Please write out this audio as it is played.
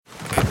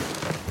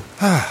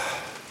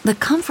The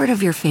comfort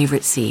of your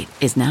favorite seat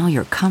is now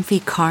your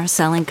comfy car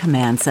selling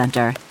command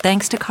center,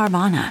 thanks to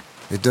Carvana.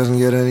 It doesn't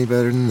get any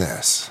better than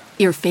this.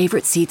 Your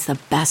favorite seat's the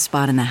best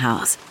spot in the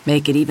house.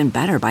 Make it even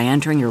better by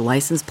entering your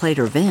license plate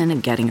or VIN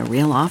and getting a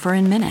real offer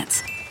in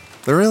minutes.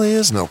 There really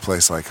is no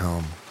place like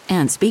home.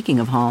 And speaking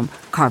of home,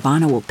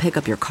 Carvana will pick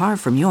up your car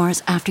from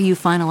yours after you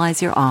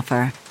finalize your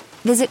offer.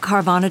 Visit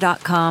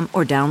Carvana.com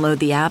or download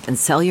the app and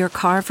sell your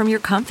car from your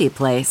comfy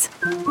place.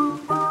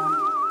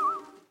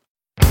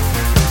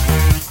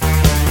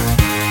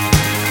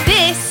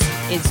 This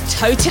is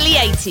Totally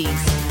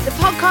 80s, the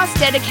podcast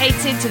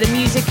dedicated to the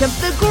music of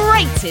the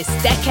greatest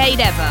decade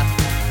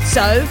ever.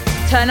 So,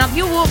 turn up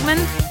your Walkman,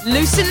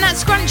 loosen that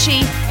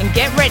scrunchie, and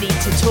get ready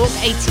to talk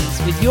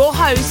 80s with your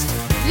host,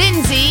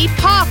 Lindsay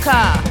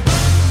Parker.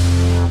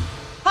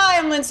 Hi,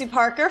 I'm Lindsay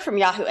Parker from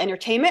Yahoo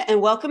Entertainment,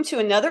 and welcome to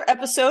another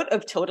episode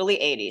of Totally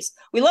 80s.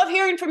 We love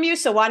hearing from you,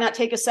 so why not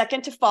take a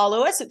second to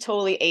follow us at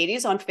Totally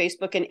 80s on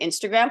Facebook and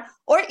Instagram,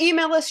 or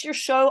email us your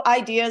show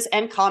ideas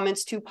and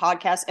comments to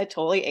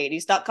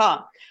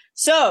podcast@totally80s.com.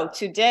 So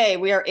today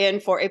we are in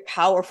for a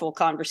powerful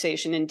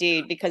conversation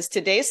indeed, because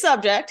today's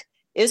subject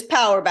is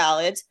power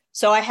ballads.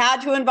 So I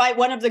had to invite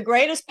one of the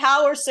greatest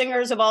power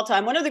singers of all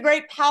time, one of the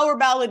great power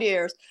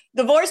balladeers,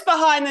 the voice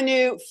behind the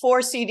new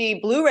 4-CD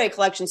Blu-ray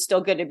collection,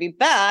 Still Good to Be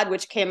Bad,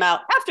 which came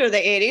out after the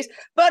 80s.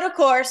 But of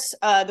course,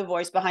 the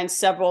voice behind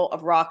several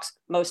of rock's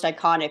most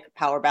iconic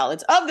power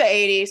ballads of the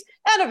 80s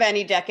and of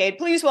any decade.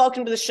 Please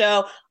welcome to the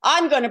show.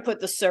 I'm going to put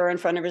the sir in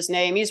front of his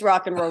name. He's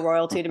rock and roll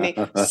royalty to me.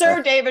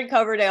 Sir David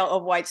Coverdale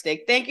of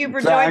Whitesnake. Thank you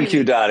for joining me. Thank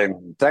you,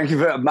 darling. Thank you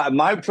for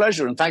my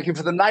pleasure, and thank you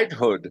for the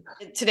knighthood.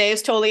 Today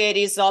is Totally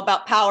 80s. It's all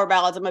about power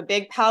ballads. I'm a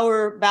big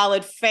power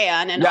ballad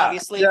fan, and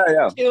obviously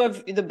two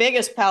of the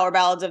biggest power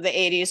ballads of the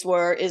 80s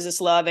were Is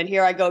This Love and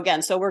Here I Go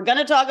Again. So we're going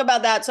to talk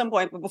about that at some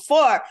point. But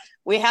before,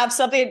 we have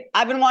something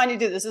I've been wanting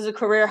to do. This is a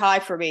career high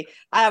for me.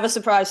 I have a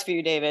surprise for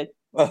you, David.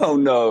 Oh,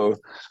 no.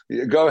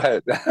 Go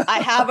ahead. I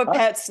have a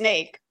pet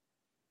snake,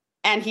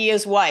 and he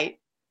is white,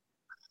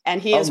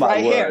 and he is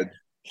right here.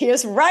 He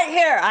is right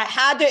here. I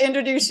had to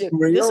introduce you.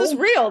 Real? This is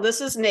real. This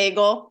is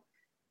Nagel.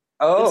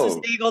 Oh, this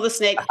is Nagel the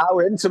snake.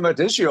 How intimate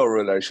is your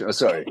relation? Oh,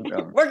 sorry.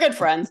 No. We're good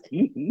friends.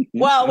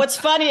 Well, what's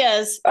funny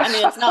is, I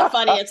mean, it's not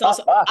funny. It's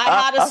also,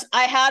 I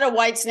had a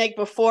white snake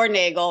before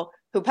Nagel,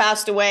 who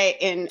passed away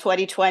in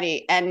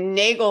 2020, and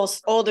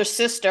Nagel's older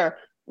sister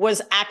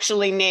was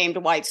actually named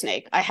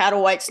Whitesnake. I had a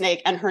white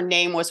snake, and her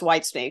name was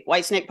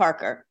Whitesnake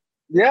Parker.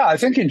 Yeah, I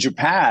think in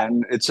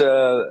Japan, it's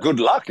a good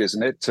luck,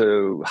 isn't it,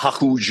 to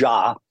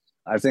Hakuja.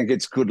 I think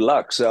it's good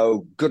luck.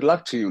 So good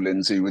luck to you,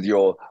 Lindsay, with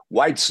your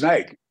white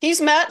snake. He's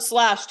met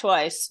Slash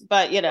twice,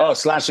 but, you know. Oh,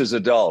 Slash is a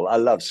doll. I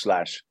love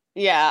Slash.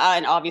 Yeah,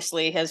 and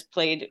obviously has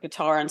played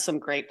guitar on some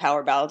great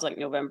power ballads like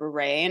November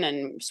Rain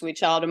and Sweet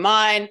Child of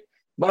Mine.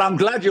 But I'm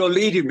glad you're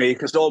leading me,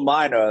 because all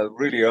mine are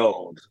really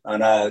old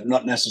and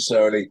not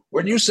necessarily.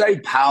 When you say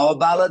power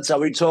ballads, are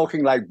we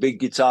talking like big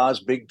guitars,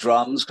 big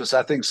drums? Because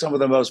I think some of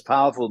the most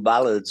powerful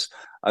ballads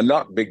are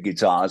not big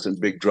guitars and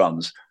big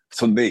drums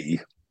for me.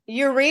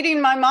 You're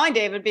reading my mind,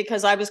 David,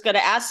 because I was going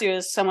to ask you,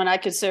 as someone I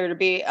consider to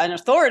be an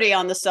authority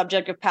on the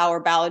subject of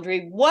power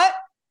balladry, what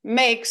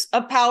makes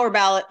a power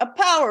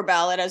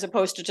ballad as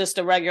opposed to just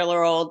a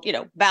regular old,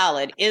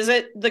 ballad? Is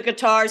it the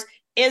guitars?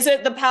 Is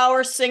it the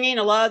power singing?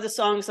 A lot of the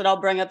songs that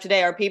I'll bring up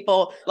today are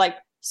people like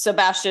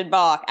Sebastian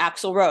Bach,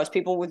 Axl Rose,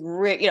 people with,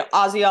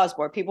 Ozzy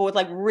Osbourne, people with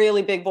like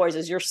really big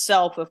voices,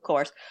 yourself, of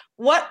course.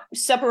 What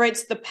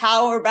separates the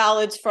power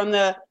ballads from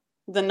the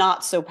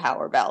not so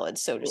power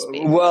ballads, so to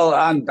speak? Well,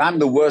 I'm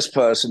the worst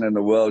person in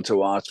the world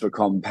to ask for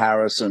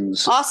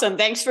comparisons. Awesome.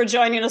 Thanks for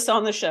joining us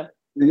on the show.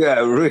 Yeah,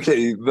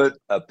 really. But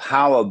a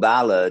power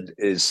ballad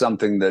is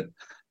something that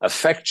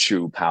affects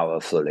you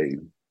powerfully.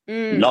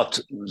 Not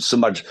so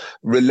much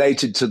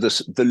related to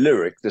the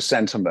lyric, the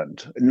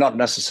sentiment, not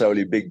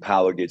necessarily big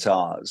power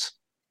guitars.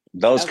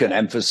 Those can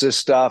emphasize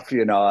stuff.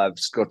 I've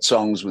got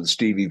songs with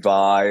Stevie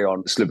Vai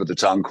on Slip of the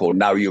Tongue called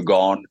Now You're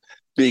Gone.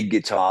 Big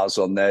guitars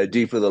on there,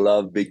 Deeper the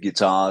Love, big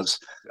guitars.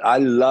 I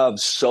love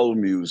soul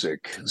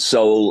music,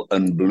 soul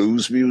and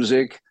blues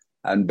music.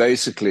 And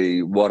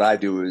basically what I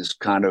do is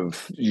kind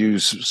of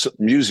use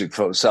music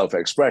for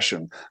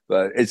self-expression,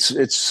 but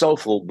it's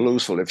soulful,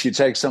 bluesful. If you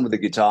take some of the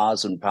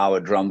guitars and power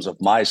drums of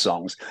my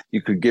songs,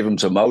 you could give them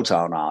to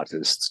Motown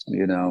artists,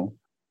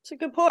 It's a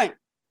good point.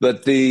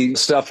 But the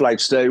stuff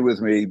like Stay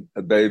With Me,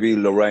 Baby,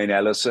 Lorraine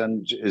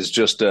Ellison is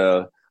just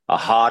a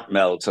heart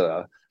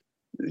melter.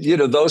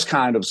 Those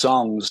kind of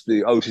songs,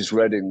 the Otis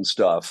Redding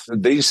stuff,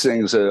 these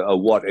things are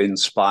what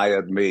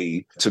inspired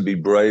me to be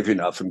brave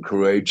enough and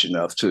courageous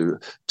enough to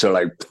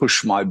like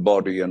push my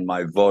body and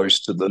my voice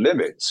to the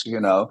limits,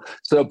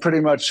 So pretty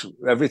much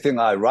everything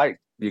I write,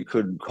 you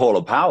could call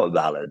a power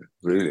ballad,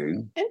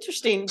 really.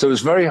 Interesting. So it's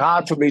very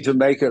hard for me to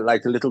make it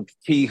like a little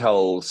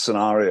keyhole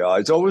scenario.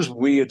 It's always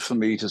weird for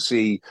me to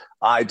see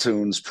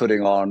iTunes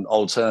putting on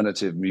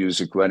alternative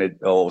music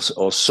or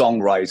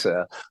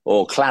songwriter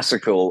or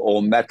classical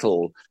or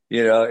metal,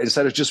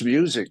 instead of just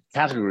music.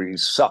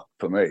 Categories suck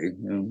for me.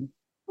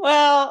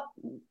 Well,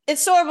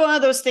 it's sort of one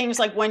of those things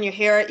like when you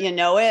hear it, you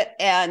know it.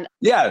 And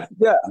Yeah.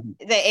 the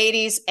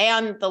 80s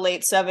and the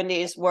late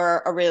 70s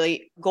were a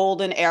really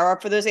golden era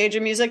for this age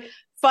of music.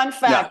 Fun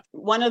fact,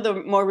 one of the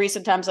more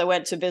recent times I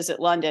went to visit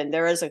London,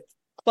 there is a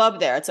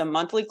club there. It's a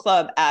monthly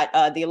club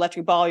at the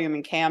Electric Ballroom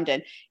in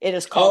Camden. It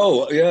is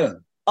called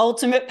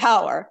Ultimate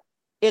Power.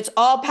 It's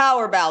all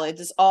power ballads.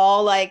 It's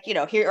all like,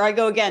 Here I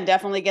Go Again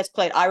definitely gets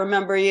played. I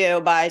Remember You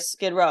by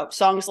Skid Row,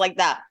 songs like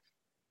that.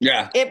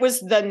 Yeah. It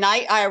was the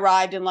night I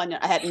arrived in London.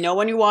 I had no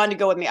one who wanted to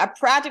go with me. I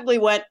practically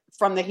went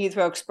from the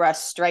Heathrow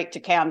Express straight to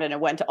Camden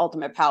and went to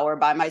Ultimate Power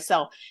by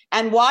myself.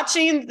 And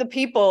watching the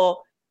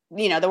people,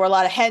 there were a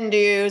lot of hen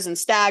do's and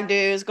stag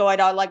do's going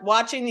on, like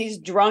watching these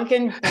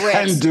drunken Brits.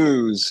 Hen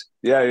do's.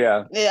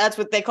 Yeah. That's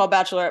what they call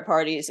bachelorette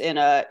parties in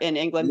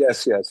England.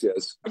 Yes.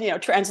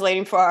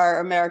 Translating for our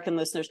American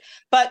listeners.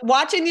 But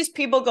watching these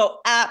people go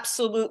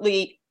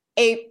absolutely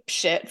ape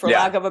shit, for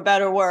lack of a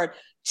better word,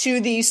 to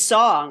these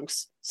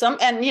songs.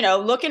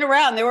 Looking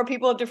around, there were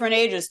people of different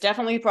ages,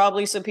 definitely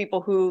probably some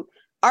people who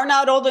are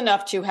not old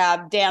enough to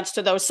have danced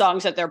to those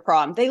songs at their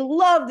prom. They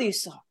love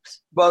these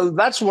songs. Well,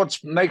 that's what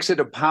makes it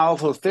a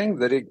powerful thing,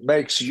 that it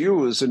makes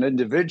you as an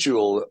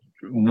individual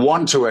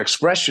want to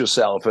express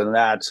yourself in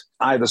that,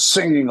 either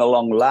singing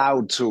along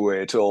loud to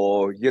it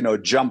or,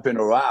 jumping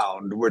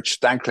around, which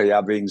thankfully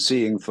I've been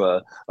seeing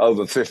for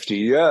over 50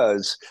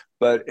 years.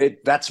 But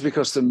that's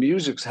because the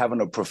music's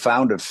having a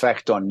profound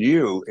effect on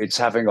you. It's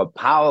having a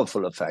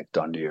powerful effect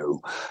on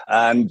you.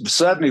 And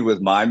certainly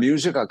with my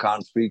music, I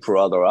can't speak for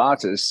other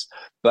artists,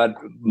 but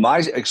my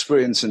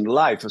experience in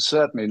life is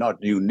certainly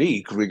not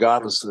unique,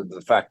 regardless of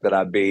the fact that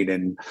I've been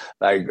in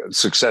like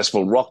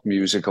successful rock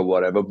music or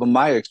whatever. But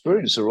my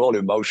experiences are all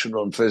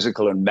emotional and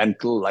physical and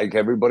mental, like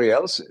everybody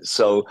else's.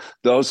 So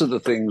those are the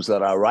things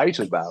that I write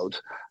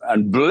about.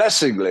 And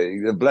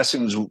blessingly, the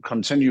blessings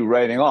continue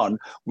raining on.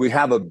 We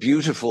have a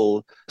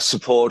beautiful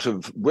support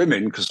of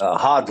women, because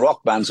hard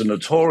rock bands are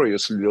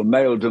notoriously a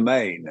male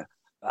domain.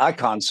 I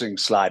can't sing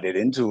Slide It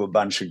Into a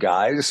bunch of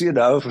guys,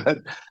 but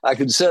I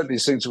can certainly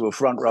sing to a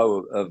front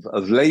row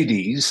of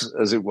ladies,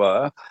 as it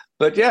were.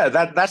 But yeah,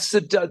 that's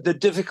the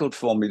difficult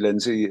for me,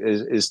 Lindsay,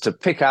 is to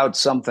pick out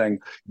something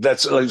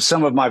that's like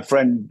some of my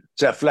friend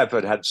Def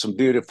Leppard had some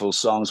beautiful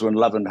songs, When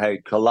Love and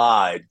Hate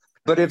Collide.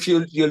 But if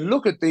you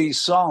look at these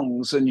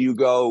songs and you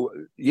go,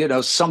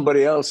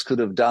 somebody else could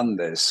have done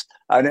this,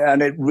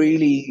 and it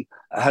really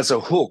has a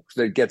hook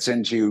that gets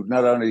into you,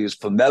 not only as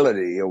for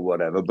melody or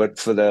whatever, but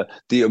for the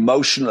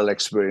emotional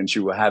experience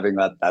you were having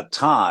at that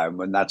time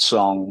when that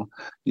song,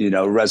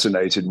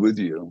 resonated with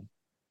you.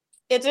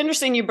 It's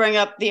interesting you bring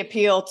up the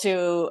appeal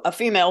to a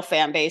female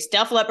fan base.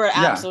 Def Leppard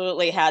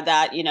absolutely had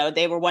that.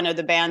 They were one of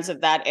the bands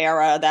of that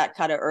era, that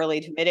kind of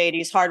early to mid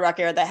 80s hard rock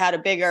era, that had a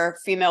bigger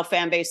female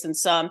fan base than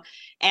some.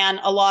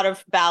 And a lot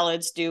of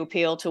ballads do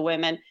appeal to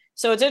women.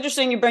 So it's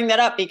interesting you bring that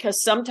up,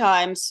 because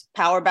sometimes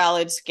power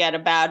ballads get a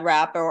bad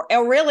rap, or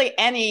really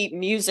any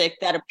music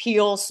that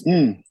appeals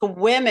to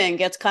women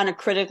gets kind of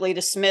critically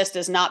dismissed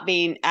as not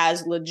being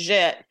as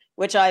legit,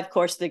 which I, of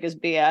course, think is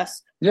BS.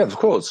 Yeah, of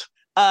course.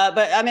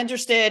 But I'm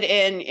interested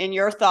in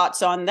your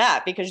thoughts on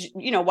that, because,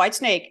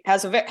 Whitesnake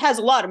has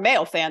a lot of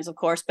male fans, of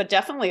course, but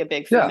definitely a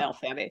big female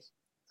fan base.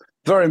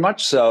 Very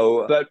much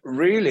so. But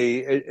really,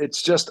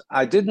 it's just,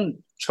 I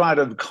didn't try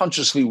to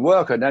consciously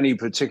work on any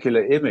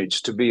particular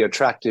image to be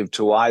attractive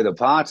to either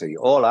party.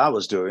 All I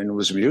was doing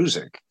was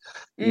music,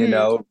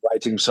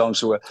 writing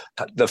songs.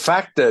 The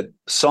fact that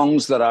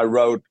songs that I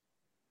wrote,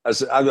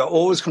 as I've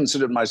always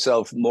considered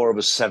myself more of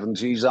a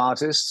 70s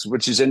artist,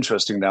 which is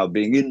interesting now,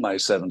 being in my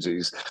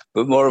 70s,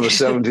 but more of a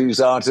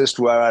 70s artist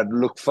where I'd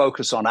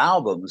focus on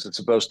albums as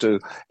opposed to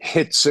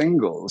hit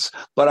singles.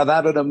 But I've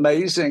had an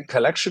amazing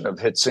collection of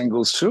hit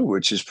singles too,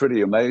 which is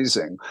pretty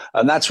amazing.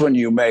 And that's when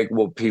you make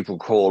what people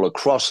call a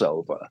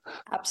crossover.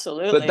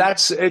 Absolutely.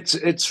 But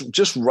it's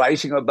just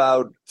writing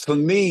about, for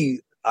me,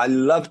 I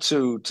love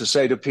to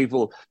say to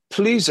people,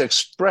 please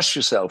express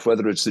yourself,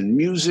 whether it's in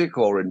music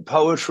or in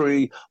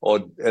poetry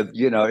or,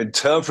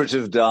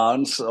 interpretive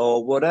dance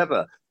or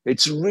whatever.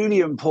 It's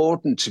really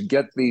important to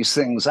get these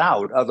things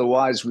out.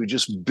 Otherwise, we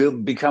just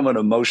become an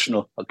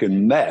emotional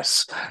fucking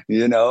mess,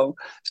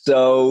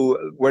 So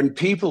when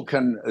people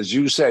can, as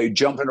you say,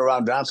 jumping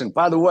around dancing,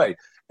 by the way,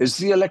 is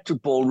the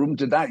Electric Ballroom,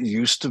 did that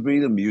used to be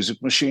the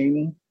Music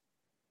Machine?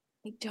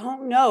 I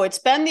don't know. It's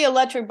been the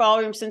Electric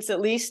Ballroom since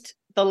at least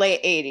the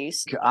late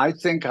 80s. I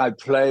think I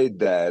played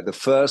there, the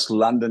first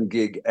London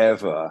gig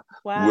ever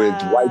with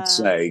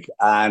Whitesnake,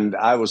 and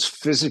I was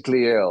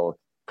physically ill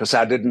because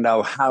I didn't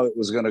know how it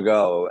was going to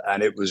go,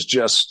 and it was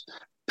just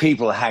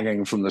people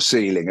hanging from the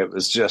ceiling. It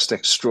was just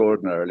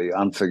extraordinarily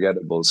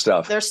unforgettable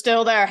stuff. They're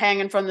still there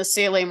hanging from the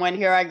ceiling when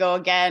Here I Go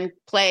Again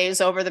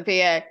plays over the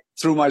PA.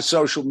 Through my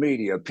social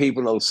media,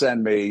 people will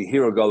send me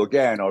Here I Go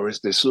Again, or Is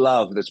This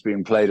Love, that's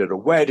being played at a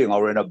wedding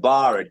or in a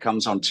bar. It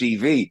comes on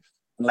TV.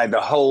 like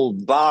the whole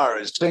bar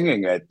is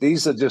singing it.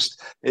 These are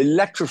just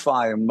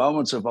electrifying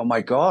moments of, oh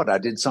my God, I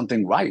did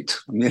something right.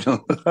 You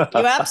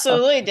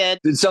absolutely did.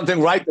 Did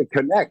something right that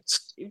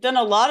connects. You've done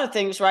a lot of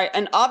things right.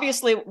 And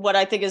obviously what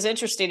I think is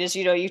interesting is,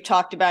 you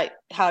talked about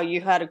how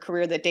you had a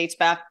career that dates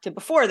back to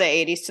before the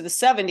 80s to the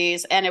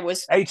 70s. And it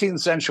was 18th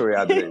century,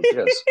 I believe,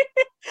 yes.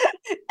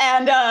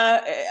 And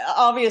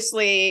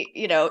obviously,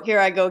 Here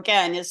I Go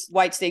Again is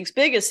Whitesnake's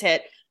biggest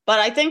hit. But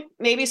I think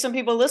maybe some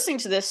people listening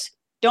to this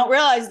don't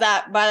realize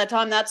that by the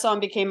time that song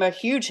became a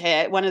huge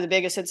hit, one of the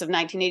biggest hits of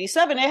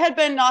 1987, it had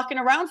been knocking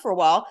around for a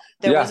while.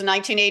 There was a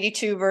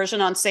 1982 version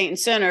on Saint and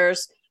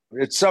Sinners.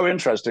 It's so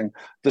interesting.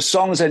 The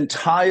song's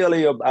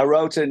entirely, I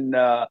wrote in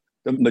the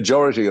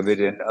majority of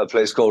it in a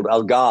place called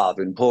Algarve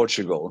in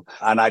Portugal.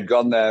 And I'd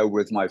gone there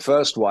with my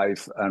first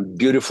wife and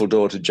beautiful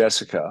daughter,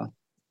 Jessica.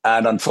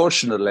 And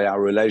unfortunately,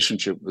 our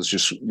relationship was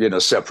just,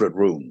 separate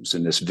rooms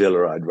in this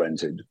villa I'd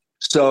rented.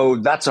 So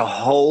that's a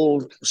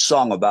whole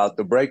song about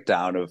the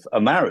breakdown of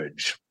a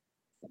marriage,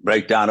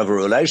 breakdown of a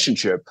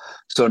relationship.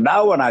 So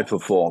now when I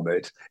perform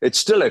it, it's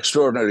still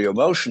extraordinarily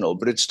emotional,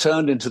 but it's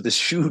turned into this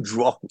huge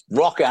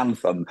rock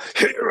anthem.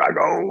 Here I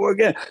go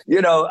again,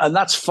 and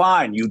that's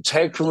fine. You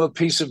take from a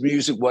piece of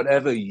music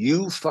whatever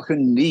you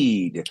fucking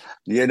need,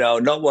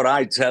 not what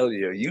I tell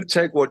you. You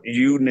take what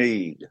you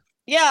need.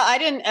 Yeah, I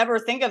didn't ever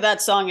think of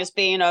that song as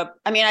being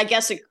I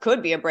guess it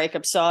could be a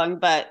breakup song,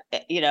 but,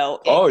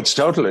 it's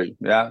totally,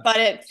 yeah. But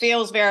it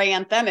feels very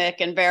anthemic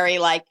and very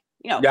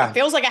it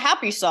feels like a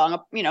happy song,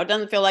 it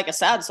doesn't feel like a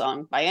sad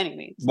song by any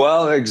means.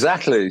 Well,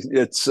 exactly.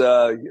 It's,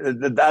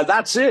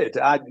 that's it.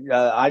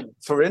 I,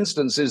 for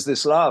instance, Is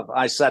This Love?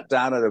 I sat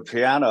down at a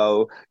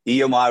piano,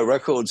 EMI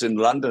Records in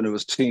London, it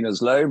was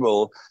Tina's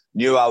label,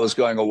 knew I was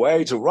going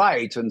away to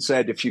write and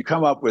said, if you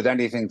come up with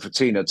anything for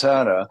Tina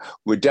Turner,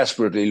 we're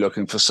desperately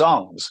looking for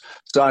songs.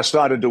 So I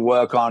started to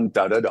work on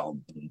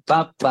da-da-dum,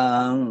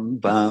 ba-bam,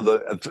 bam.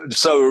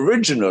 So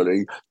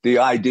originally, the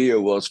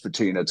idea was for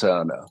Tina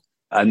Turner.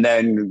 And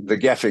then the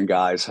Geffen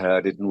guys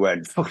heard it and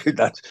went, fuck it,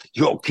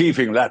 you're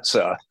keeping that,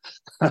 sir.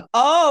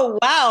 Oh,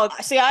 wow.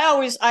 See,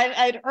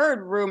 I'd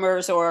heard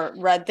rumors or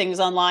read things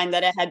online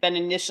that it had been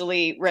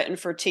initially written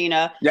for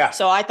Tina. Yeah.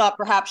 So I thought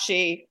perhaps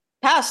she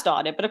passed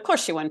on it, but of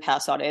course she wouldn't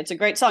pass on it. It's a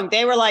great song.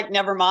 They were like,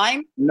 never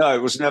mind. No,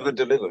 it was never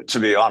delivered, to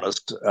be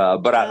honest.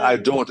 But I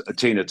adore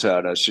Tina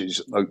Turner.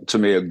 She's, to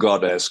me, a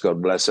goddess,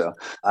 God bless her.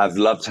 I've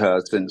loved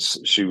her since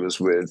she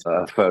was with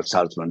her first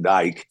husband,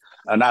 Ike.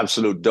 An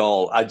absolute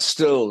doll. I'd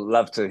still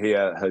love to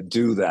hear her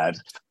do that.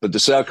 But the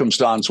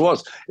circumstance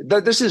was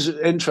that this is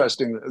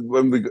interesting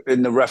when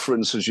in the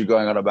references you're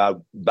going on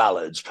about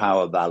ballads,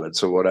 power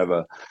ballads or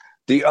whatever.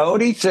 The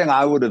only thing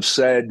I would have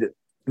said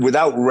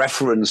without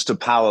reference to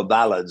power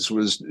ballads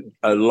was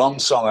a long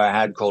song I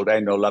had called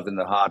Ain't No Love in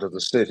the Heart of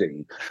the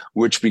City,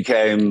 which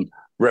became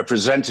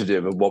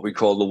representative of what we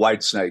call the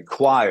Whitesnake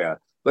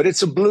choir. But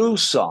it's a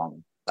blues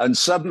song. And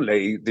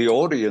suddenly the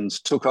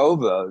audience took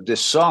over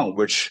this song,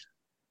 which,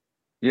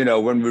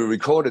 when we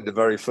recorded the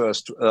very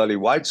first early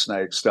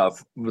Whitesnake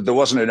stuff, there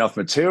wasn't enough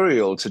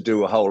material to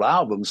do a whole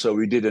album. So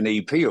we did an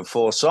EP of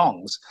 4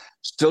 songs.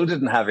 Still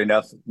didn't have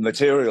enough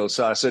material.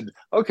 So I said,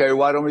 okay,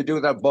 why don't we do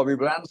that Bobby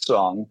Bland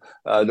song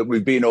that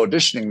we've been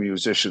auditioning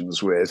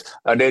musicians with?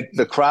 And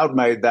the crowd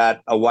made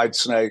that a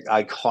Whitesnake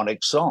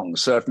iconic song,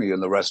 certainly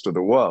in the rest of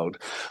the world.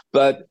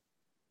 But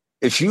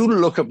if you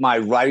look at my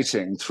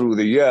writing through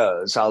the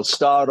years, I'll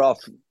start off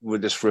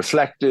with this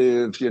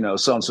reflective,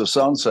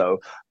 so-and-so.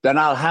 Then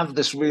I'll have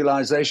this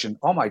realization,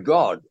 oh my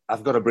God,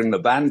 I've got to bring the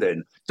band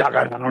in.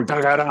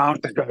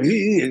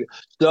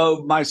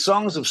 So my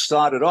songs have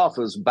started off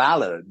as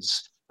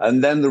ballads,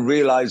 and then the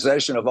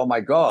realization of, oh my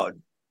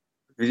God,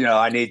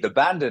 I need the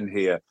band in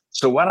here.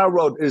 So when I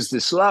wrote Is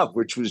This Love,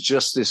 which was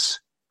just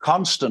this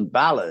consistent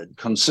ballad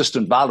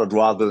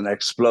rather than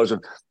explosive,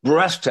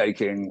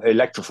 breathtaking,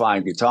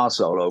 electrifying guitar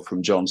solo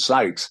from John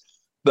Sykes.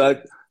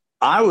 But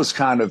I was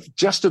kind of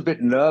just a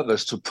bit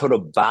nervous to put a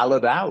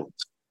ballad out.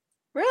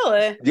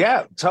 Really?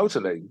 Yeah,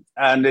 totally.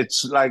 And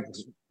it's like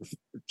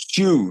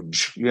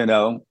huge,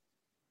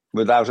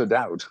 without a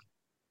doubt.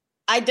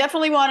 I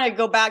definitely want to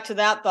go back to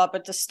that thought,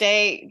 but to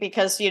stay,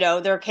 because,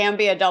 there can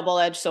be a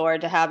double-edged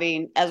sword to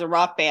having, as a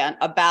rock band,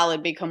 a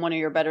ballad become one of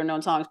your better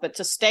known songs. But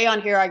to stay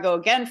on Here I Go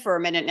Again for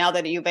a minute, now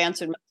that you've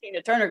answered my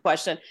Tina Turner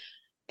question,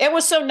 it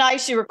was so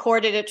nice you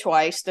recorded it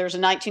twice. There's a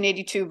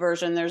 1982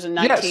 version. There's a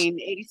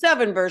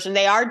 1987 version.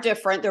 They are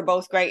different. They're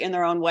both great in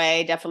their own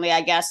way, definitely,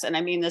 I guess. And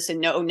I mean this in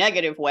no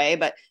negative way,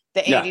 but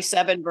the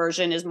 87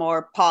 version is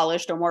more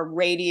polished or more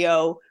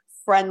radio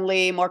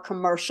friendly, more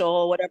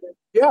commercial, whatever.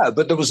 Yeah,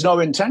 but there was no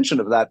intention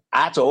of that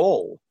at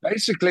all.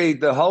 Basically,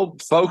 the whole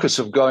focus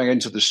of going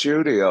into the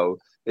studio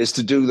is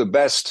to do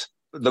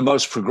the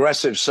most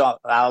progressive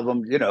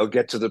album,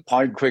 get to the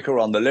point quicker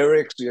on the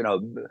lyrics,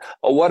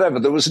 or whatever.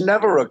 There was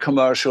never a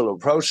commercial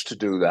approach to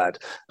do that.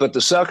 But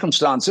the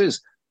circumstance is,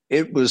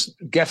 it was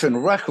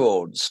Geffen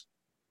Records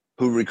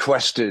who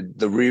requested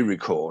the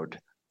re-record.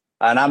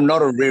 And I'm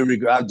not a really,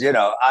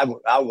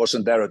 I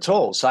wasn't there at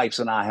all. Sykes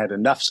and I had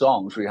enough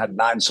songs. We had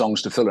 9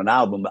 songs to fill an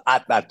album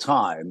at that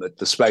time that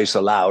the space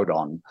allowed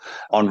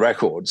on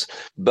records.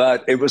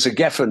 But it was a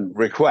Geffen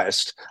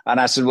request. And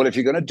I said, well, if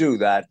you're going to do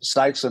that,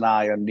 Sykes and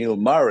I and Neil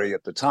Murray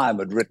at the time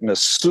had written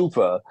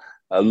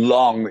a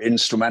long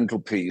instrumental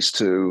piece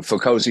for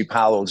Cozy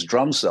Powell's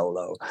drum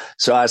solo.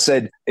 So I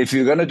said, if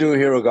you're going to do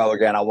Here I Go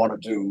Again, I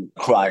want to do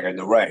Crying in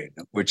the Rain,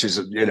 which is,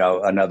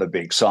 another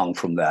big song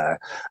from there.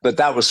 But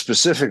that was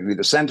specifically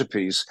the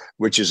centerpiece,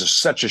 which is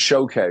such a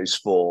showcase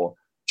for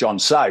John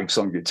Sykes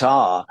on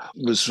guitar,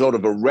 was sort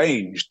of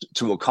arranged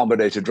to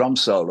accommodate a drum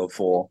solo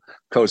for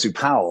Cozy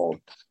Powell.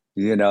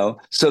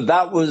 So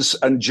that was,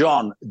 and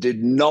John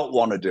did not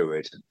want to do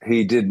it.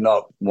 He did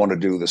not want to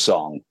do the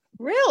song.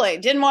 Really?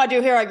 Didn't want to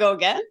do Here I Go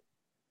Again?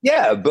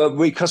 Yeah, but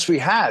because we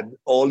had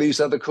all these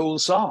other cool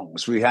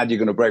songs. We had You're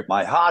Gonna Break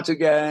My Heart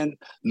Again,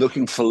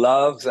 Looking for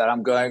Love,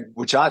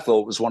 which I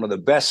thought was one of the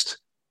best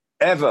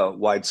ever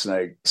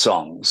Whitesnake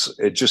songs.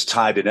 It just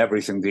tied in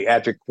everything, the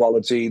epic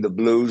quality, the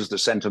blues, the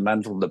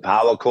sentimental, the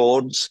power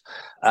chords.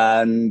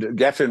 And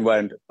Geffen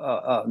went,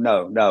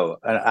 no.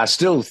 And I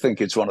still think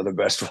it's one of the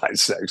best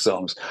Whitesnake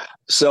songs.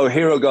 So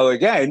Here I Go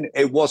Again,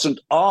 it wasn't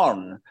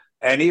on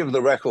any of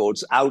the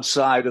records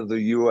outside of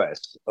the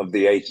US of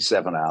the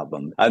 87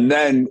 album. And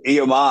then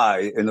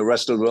EMI in the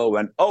rest of the world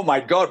went, oh my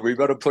God, we've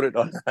got to put it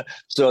on.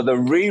 So the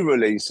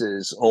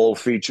re-releases all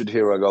featured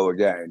Here I Go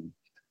Again.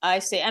 I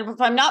see. And if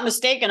I'm not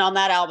mistaken, on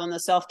that album, the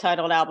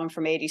self-titled album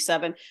from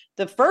 87,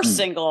 the first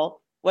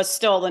single was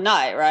Still the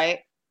Night,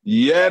 right?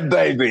 Yeah,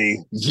 baby.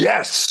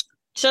 Yes.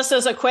 Just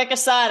as a quick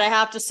aside, I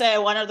have to say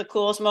one of the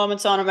coolest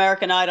moments on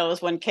American Idol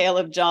is when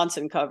Caleb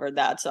Johnson covered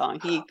that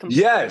song.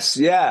 Yes,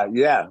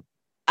 yeah.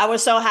 I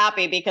was so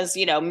happy because,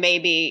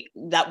 maybe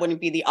that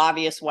wouldn't be the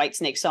obvious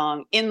Whitesnake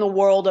song in the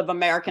world of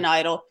American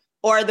Idol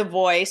or The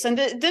Voice. And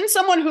didn't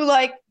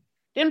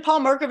Paul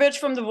Merkovich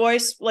from The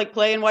Voice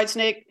play in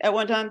Whitesnake at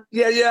one time?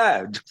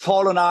 Yeah.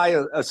 Paul and I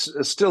are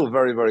still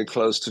very, very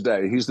close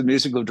today. He's the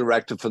musical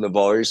director for The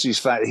Voice.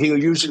 He'll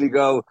usually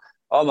go,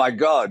 oh my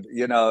God,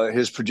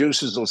 his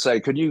producers will say,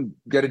 could you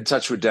get in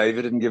touch with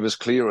David and give us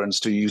clearance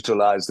to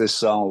utilize this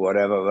song or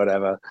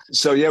whatever.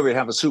 So yeah, we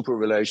have a super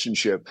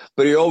relationship,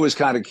 but he always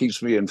kind of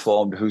keeps me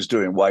informed who's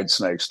doing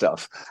Whitesnake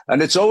stuff.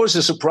 And it's always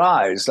a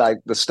surprise, like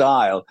the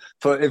style.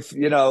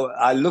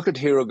 I look at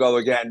Here I Go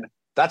Again,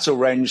 that's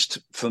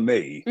arranged for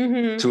me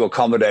to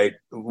accommodate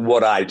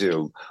what I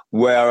do.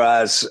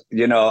 Whereas,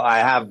 I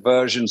have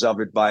versions of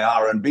it by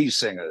R&B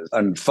singers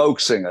and folk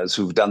singers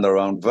who've done their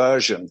own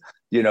version.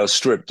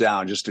 Stripped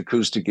down, just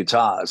acoustic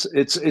guitars.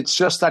 It's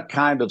just that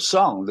kind of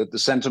song that the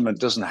sentiment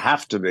doesn't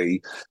have to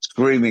be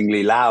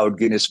screamingly loud,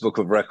 Guinness Book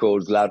of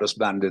Records, loudest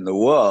band in the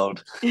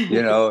world.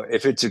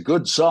 If it's a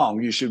good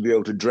song, you should be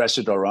able to dress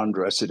it or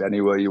undress it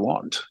any way you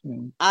want.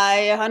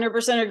 I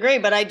 100% agree,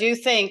 but I do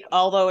think,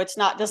 although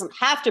doesn't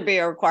have to be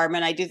a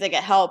requirement, I do think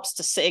it helps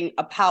to sing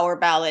a power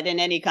ballad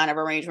in any kind of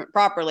arrangement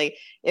properly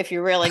if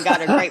you really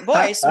got a great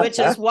voice, which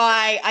is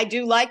why I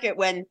do like it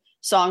when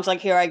songs like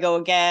Here I Go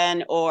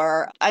Again,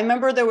 or I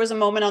remember there was a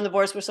moment on The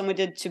Voice where someone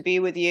did To Be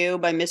With You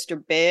by Mr.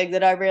 Big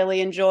that I really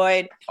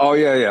enjoyed. Oh,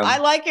 yeah. I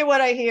like it when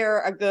I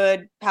hear a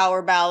good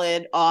power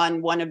ballad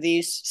on one of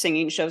these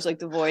singing shows like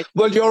The Voice.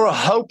 Well, you're a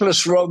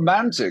hopeless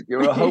romantic.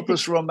 You're a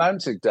hopeless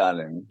romantic,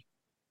 darling.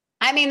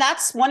 I mean,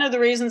 that's one of the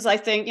reasons I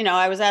think,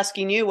 I was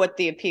asking you what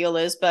the appeal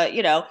is, but,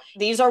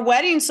 these are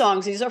wedding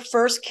songs. These are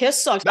first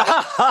kiss songs.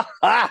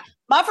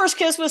 My first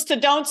kiss was to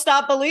Don't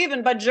Stop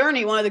Believin' by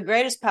Journey, one of the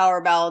greatest power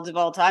ballads of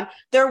all time.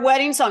 They're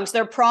wedding songs.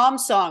 They're prom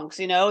songs,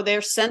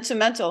 they're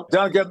sentimental.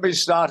 Don't get me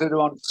started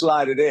on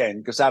Slide It In,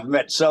 because I've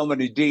met so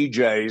many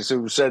DJs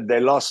who said they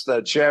lost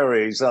their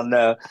cherries in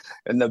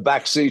the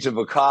back seat of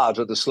a car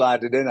to the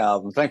Slide It In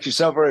album. Thank you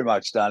so very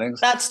much,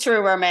 darlings. That's true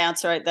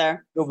romance right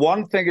there. The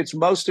one thing it's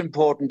most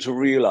important to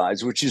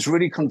realize, which is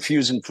really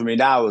confusing for me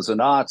now as an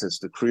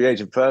artist, a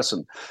creative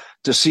person,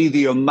 to see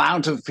the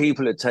amount of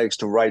people it takes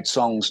to write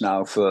songs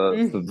now for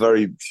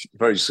very,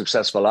 very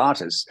successful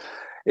artists.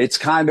 It's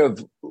kind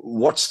of,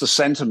 what's the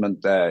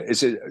sentiment there?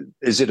 Is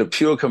it a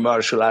pure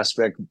commercial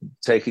aspect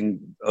taking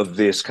of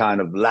this kind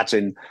of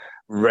Latin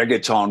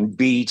reggaeton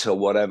beat or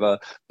whatever?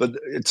 But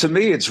to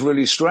me, it's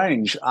really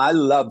strange. I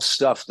love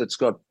stuff that's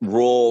got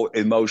raw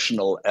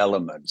emotional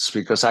elements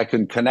because I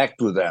can connect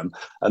with them.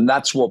 And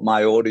that's what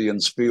my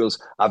audience feels.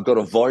 I've got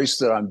a voice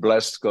that I'm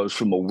blessed goes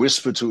from a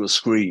whisper to a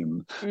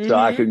scream. So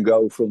I can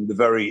go from the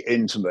very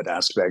intimate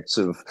aspects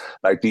of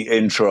like the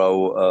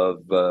intro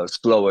of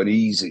Slow and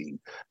Easy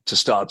to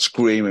start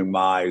screaming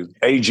my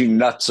aging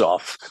nuts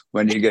off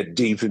when you get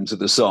deep into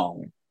the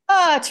song.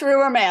 True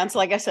romance,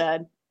 like I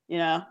said.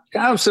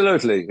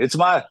 Absolutely. It's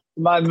my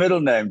middle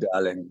name,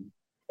 darling.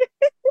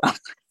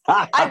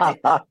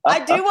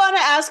 I do want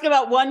to ask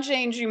about one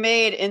change you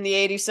made in the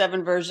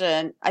 87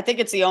 version. I think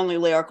it's the only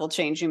lyrical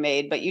change you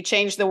made, but you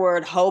changed the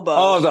word hobo.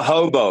 Oh, the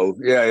hobo.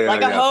 Yeah.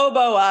 Like a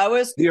hobo.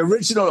 The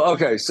original.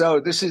 Okay.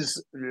 So this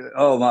is,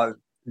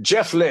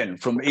 Jeff Lynne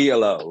from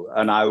ELO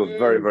and I were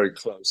very, very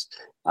close.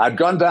 I'd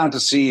gone down to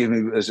see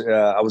him.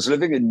 I was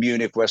living in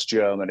Munich, West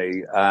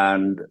Germany,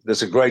 and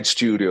there's a great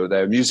studio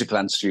there,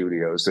 Musicland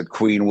Studios, that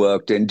Queen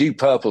worked in. Deep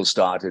Purple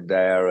started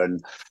there,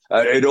 and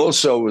it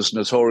also was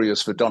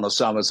notorious for Donna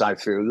Summer's I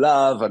Feel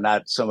Love and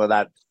that some of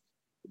that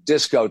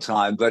disco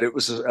time, but it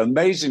was an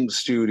amazing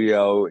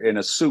studio in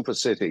a super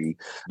city.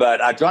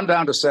 But I'd gone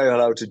down to say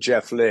hello to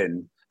Jeff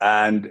Lynne,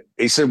 and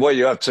he said, "What are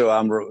you up to?"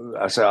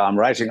 I said, "I'm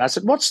writing." I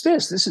said, "What's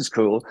this? This is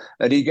cool."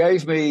 And he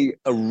gave me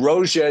a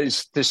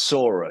Roget's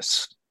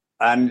Thesaurus.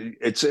 And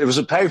it was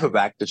a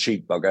paperback, the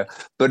cheap bugger,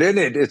 but in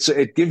it,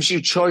 it gives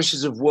you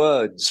choices of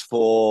words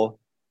for,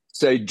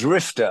 say,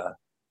 drifter.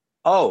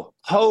 Oh,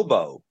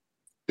 hobo,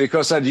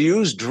 because I'd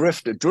used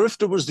drifter.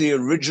 Drifter was the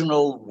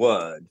original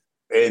word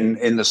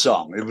in the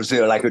song. It was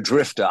like a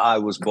drifter. I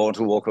was born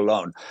to walk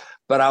alone.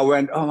 But I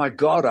went, oh my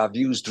God, I've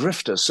used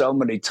drifter so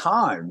many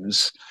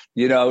times,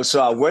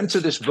 So I went to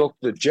this book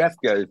that Jeff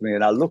gave me,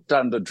 and I looked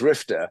under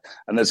drifter,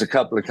 and there's a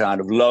couple of kind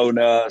of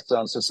loner,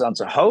 so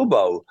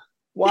hobo.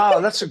 Wow,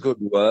 that's a good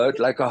word.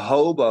 Like a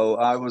hobo,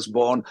 I was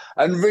born,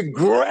 and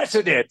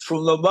regretted it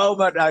from the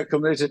moment I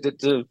committed it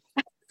to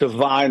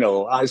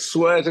vinyl. I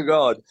swear to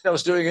God. I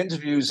was doing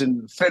interviews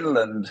in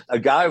Finland. A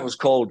guy was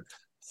called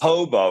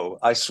Hobo.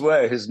 I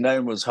swear his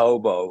name was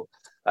Hobo.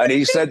 And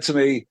he said to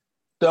me,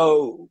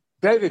 "So,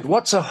 David,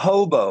 what's a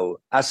hobo?"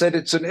 I said,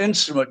 "It's an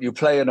instrument you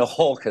play in a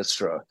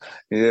orchestra."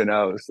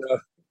 So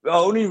the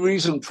only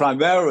reason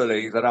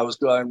primarily that I was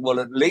going,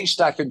 well, at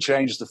least I can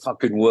change the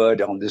fucking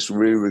word on this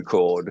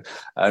re-record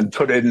and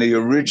put in the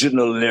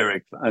original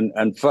lyric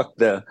and fuck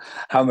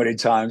how many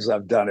times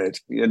I've done it,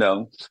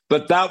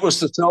 But that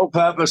was the sole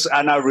purpose,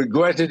 and I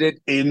regretted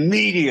it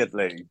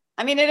immediately.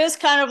 I mean, it is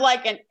kind of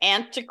like an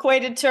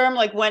antiquated term.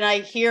 Like when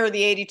I hear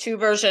the 82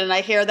 version and I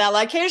hear that,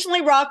 like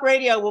occasionally rock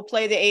radio will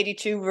play the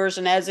 82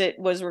 version as it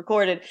was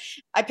recorded.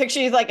 I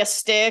picture you like a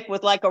stick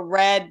with like a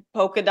red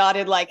polka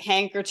dotted like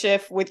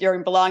handkerchief with your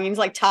belongings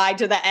like tied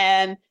to the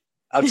end.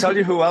 I'll tell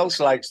you who else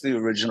likes the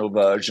original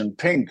version.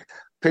 Pink.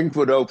 Pink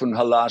would open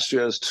her last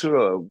year's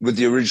tour with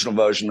the original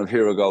version of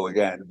Here I Go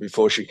Again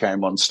before she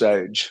came on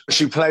stage.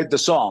 She played the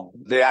song,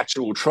 the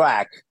actual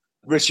track.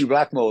 Richie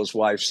Blackmore's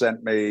wife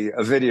sent me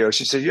a video.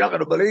 She said, "You're not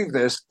going to believe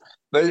this."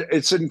 But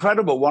it's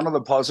incredible. One of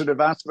the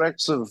positive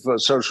aspects of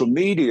social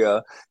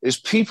media is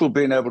people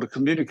being able to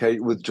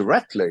communicate with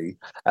directly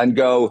and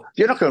go,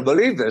 "You're not going to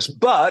believe this,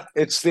 but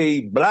it's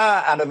the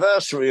blah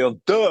anniversary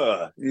of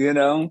duh,"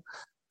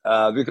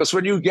 because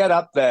when you get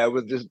up there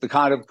with the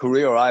kind of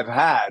career I've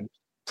had,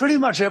 pretty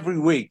much every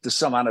week there's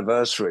some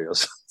anniversary or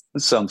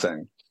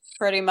something.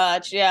 Pretty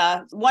much,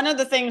 yeah. One of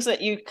the things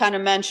that you kind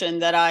of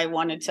mentioned that I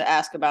wanted to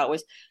ask about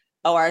was,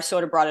 I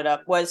sort of brought it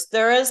up, was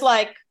there is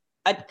like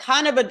a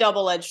kind of a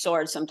double-edged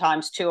sword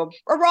sometimes to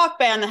a rock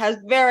band that has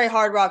very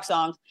hard rock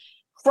songs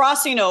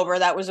crossing over,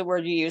 that was the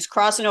word you used,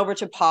 crossing over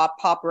to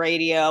pop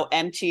radio,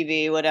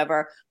 MTV,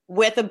 whatever,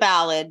 with a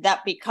ballad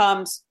that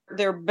becomes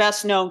their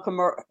best known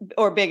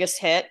or biggest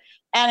hit.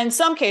 And in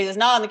some cases,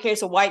 not in the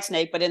case of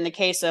Whitesnake, but in the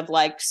case of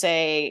like,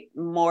 say,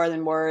 More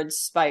Than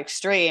Words by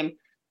Extreme,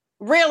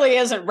 really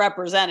isn't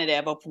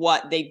representative of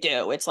what they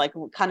do. It's like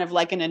kind of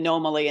like an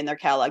anomaly in their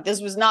catalog. This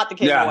was not the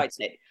case of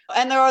Whitesnake.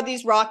 And there are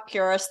these rock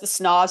purists, the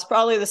snobs,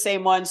 probably the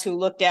same ones who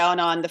look down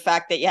on the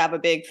fact that you have a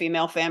big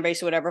female fan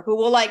base or whatever, who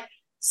will like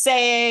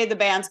say the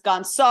band's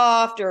gone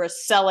soft or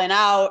is selling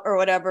out or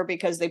whatever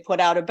because they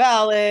put out a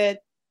ballad.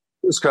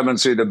 Just come and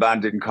see the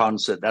band in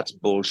concert. That's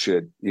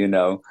bullshit,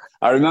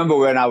 I remember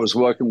when I was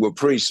working with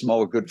Priest,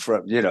 more good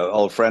friend,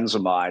 old friends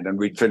of mine, and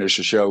we'd finish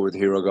a show with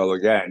Here I Go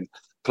Again.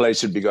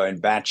 Place would be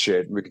going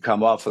batshit. We'd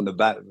come off and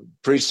the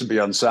priest would be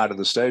on the side of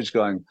the stage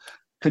going,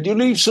 "Could you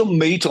leave some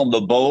meat on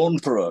the bone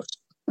for us?"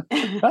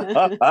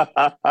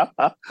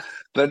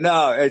 But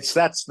no,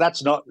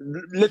 that's not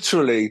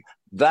literally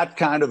that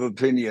kind of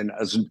opinion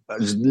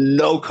has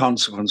no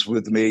consequence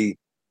with me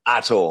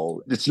at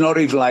all. It's not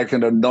even like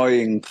an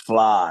annoying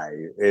fly.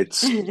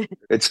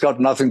 It's got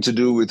nothing to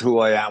do with who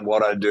I am,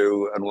 what I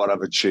do, and what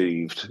I've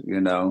achieved.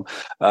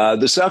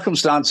 The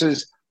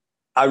circumstances.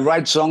 I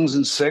write songs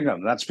and sing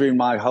them. That's been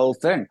my whole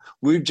thing.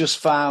 We've just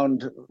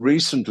found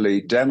recently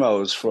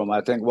demos from,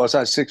 I think, was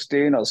I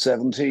 16 or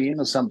 17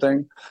 or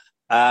something?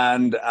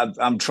 And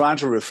I'm trying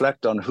to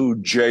reflect on who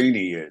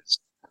Janie is,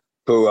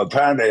 who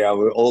apparently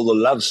all the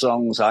love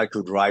songs I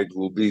could write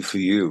will be for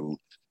you.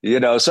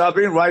 So I've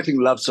been writing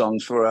love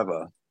songs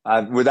forever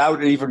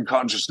without even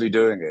consciously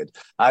doing it.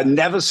 I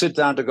never sit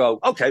down to go,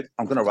 okay,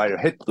 I'm going to write a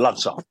hit love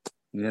song.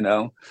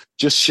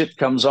 Just shit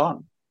comes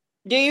on.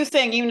 Do you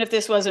think, even if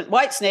this wasn't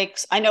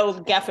Whitesnake's, I know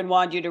Geffen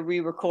wanted you to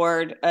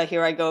re-record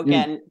Here I Go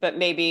Again, but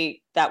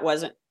maybe that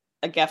wasn't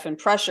a Geffen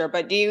pressure,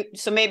 but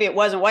so maybe it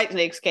wasn't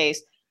Whitesnake's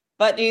case,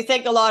 but do you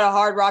think a lot of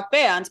hard rock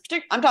bands,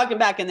 I'm talking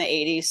back in the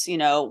 80s,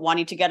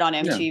 wanting to get on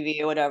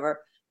MTV or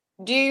whatever,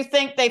 do you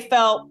think they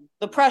felt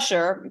the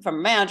pressure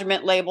from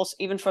management, labels,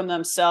 even from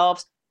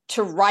themselves,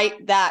 to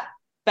write that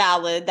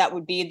ballad that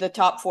would be the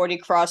top 40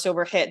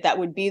 crossover hit, that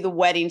would be the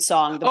wedding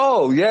song? The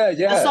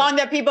song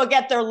that people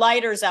get their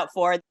lighters out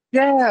for.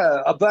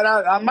 Yeah, but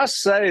I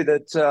must say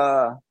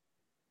that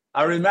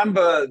I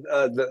remember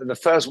the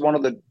first one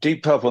of the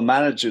Deep Purple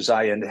managers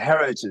I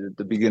inherited at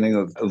the beginning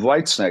of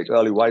Whitesnake,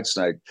 early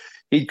Whitesnake.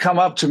 He'd come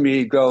up to me,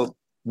 he'd go,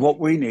 "What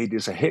we need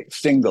is a hit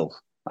single."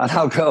 And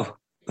I'll go,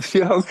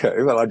 "Yeah,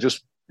 okay, well, I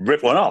just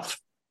rip one off."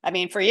 I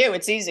mean, for you,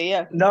 it's easy,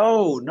 yeah.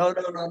 No.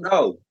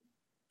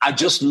 I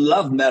just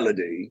love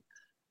melody.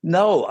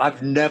 No,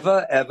 I've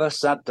never, ever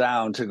sat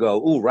down to go,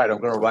 "Oh, right,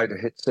 I'm going to write a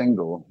hit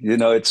single."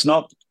 It's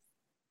not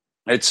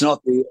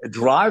the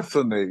drive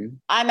for me.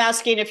 I'm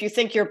asking if you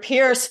think your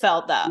peers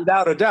felt that.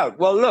 Without a doubt.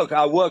 Well, look,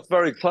 I worked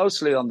very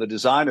closely on the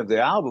design of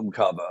the album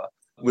cover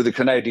with a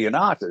Canadian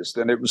artist,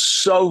 and it was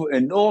so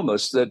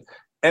enormous that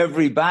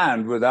every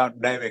band, without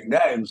naming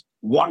names,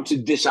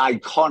 wanted this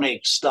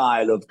iconic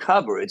style of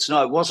cover. It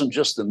wasn't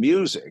just the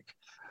music.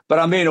 But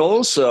I mean,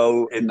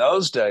 also in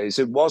those days,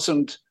 it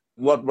wasn't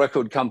what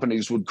record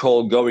companies would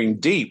call going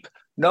deep.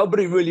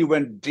 Nobody really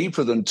went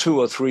deeper than 2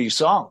 or 3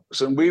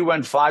 songs, and we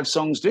went 5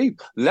 songs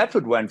deep.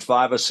 Leopard went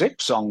 5 or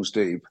 6 songs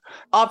deep.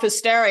 Off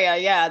Hysteria,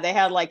 yeah, they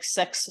had like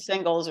 6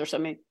 singles or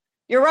something.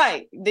 You're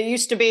right. There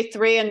used to be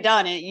 3 and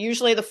done. And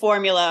usually the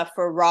formula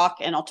for rock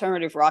and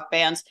alternative rock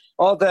bands.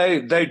 Oh,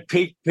 they'd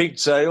peak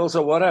sales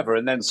or whatever,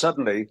 and then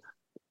suddenly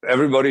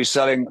everybody's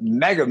selling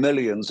mega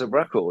millions of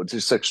records.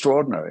 It's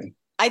extraordinary.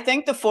 I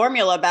think the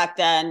formula back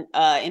then,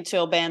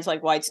 until bands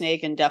like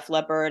Whitesnake and Def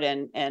Leppard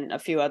and a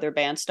few other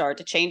bands started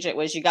to change it,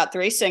 was you got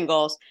 3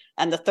 singles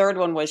and the third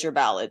one was your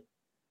ballad.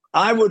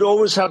 I would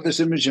always have this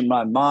image in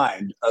my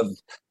mind of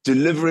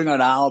delivering an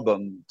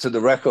album to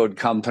the record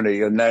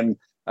company and then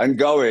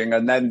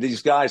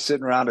these guys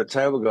sitting around a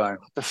table going,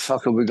 "What the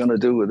fuck are we going to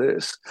do with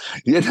this?"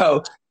 Did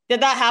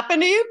that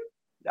happen to you?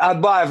 I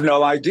have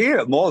no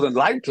idea. More than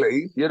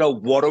likely,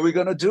 what are we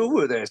going to do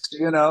with this?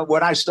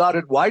 When I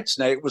started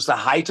Whitesnake, it was the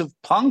height of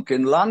punk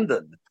in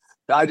London.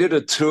 I did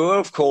a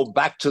tour called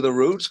Back to the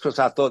Roots because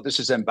I thought, this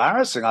is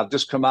embarrassing. I've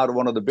just come out of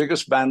one of the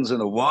biggest bands in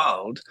the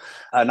world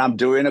and I'm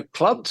doing a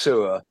club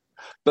tour.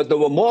 But there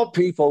were more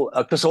people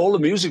because all the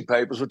music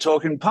papers were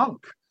talking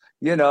punk,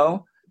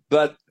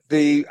 But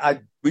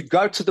we'd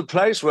go to the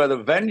place where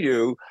the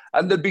venue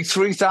and there'd be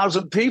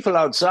 3,000 people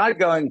outside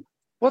going,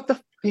 "What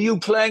the are you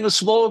playing a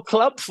small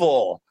club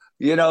for?"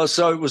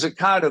 So it was a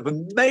kind of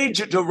a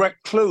major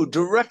direct clue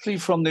directly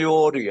from the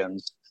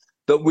audience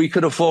that we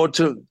could afford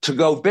to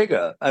go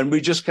bigger. And we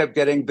just kept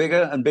getting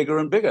bigger and bigger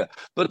and bigger.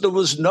 But there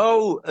was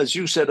no, as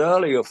you said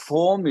earlier,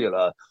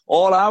 formula.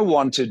 All I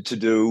wanted to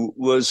do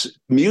was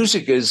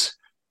music is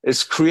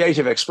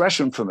creative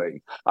expression for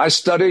me. I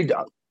studied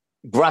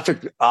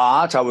graphic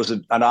art. I was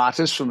an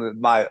artist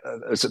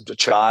as a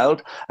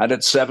child, and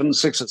at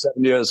 6 or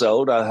 7 years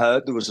old, I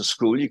heard there was a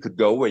school you could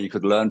go where you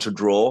could learn to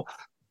draw.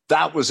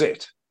 That was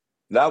it.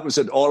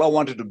 All I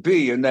wanted to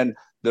be. And then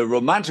the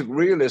romantic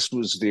realist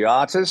was the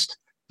artist.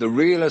 The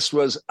realist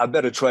was, I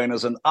better train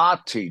as an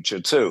art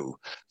teacher too,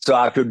 so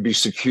I could be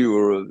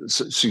secure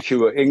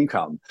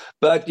income.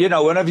 But,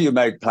 whenever you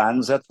make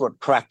plans, that's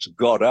what cracked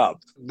God up.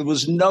 There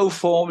was no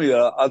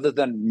formula other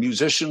than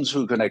musicians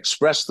who can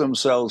express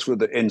themselves with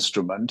the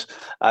instrument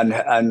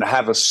and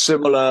have a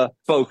similar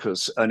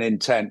focus and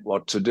intent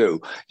what to do.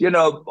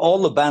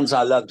 All the bands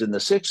I loved in the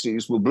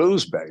 60s were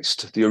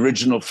blues-based, the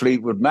original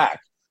Fleetwood Mac.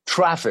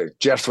 Traffic,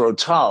 Jethro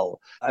Tull,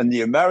 and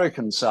the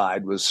American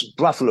side was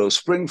Buffalo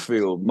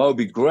Springfield,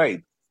 Moby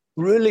Grape,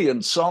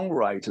 brilliant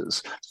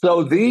songwriters.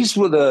 So these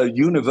were the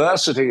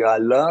university I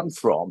learned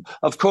from.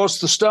 Of course,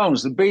 the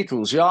Stones, the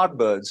Beatles,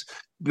 Yardbirds,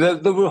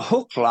 there were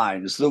hook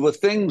lines. There were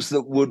things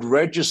that would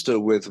register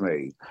with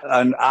me.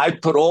 And I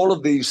put all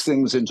of these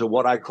things into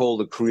what I call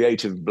the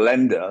creative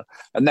blender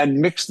and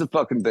then mix the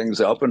fucking things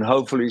up and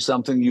hopefully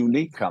something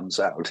unique comes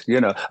out,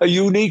 a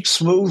unique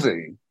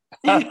smoothie.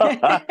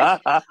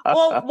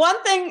 Well,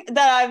 one thing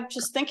that I'm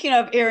just thinking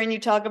of hearing you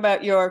talk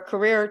about your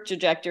career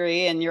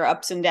trajectory and your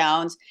ups and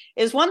downs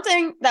is one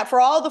thing that for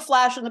all the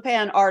flash in the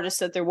pan artists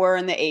that there were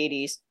in the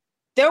 80s,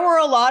 there were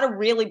a lot of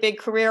really big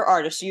career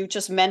artists. You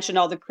just mentioned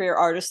all the career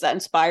artists that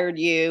inspired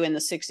you in the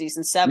 60s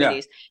and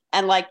 70s. Yeah.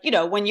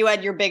 And when you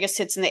had your biggest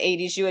hits in the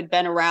 80s, you had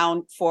been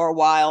around for a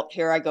while.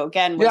 Here I Go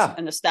Again was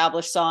an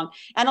established song.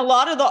 And a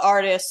lot of the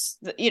artists,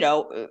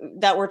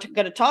 that we're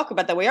going to talk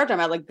about, that we are talking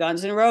about, like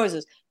Guns N'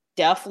 Roses,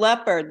 Def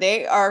Leppard,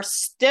 they are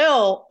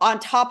still on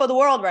top of the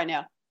world right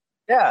now.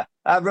 Yeah,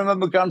 I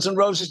remember Guns N'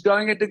 Roses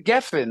going into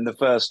Geffen the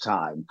first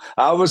time.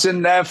 I was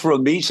in there for a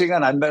meeting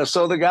and I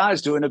saw the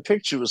guys doing a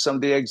picture with some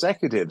of the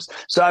executives.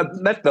 So I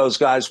met those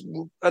guys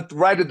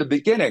right at the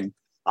beginning.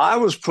 I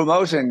was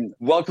promoting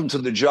Welcome to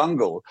the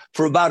Jungle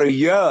for about a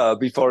year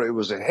before it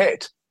was a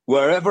hit.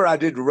 Wherever I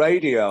did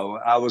radio,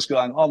 I was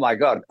going, "Oh my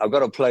God, I've got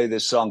to play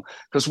this song."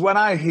 Because when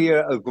I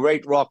hear a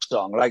great rock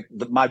song, like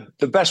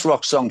the best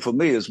rock song for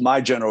me is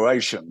My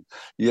Generation,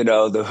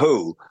 The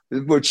Who,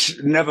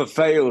 which never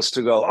fails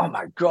to go, "Oh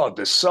my God,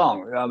 this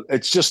song."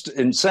 It's just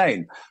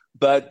insane.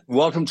 But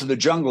Welcome to the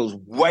Jungle is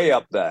way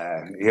up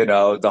there,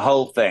 the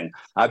whole thing.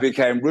 I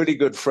became really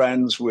good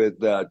friends with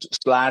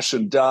Slash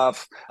and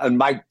Duff and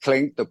Mike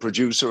Klink, the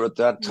producer at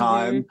that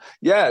time.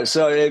 Mm-hmm. Yeah,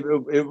 so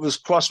it was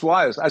crossed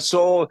wires. I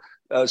saw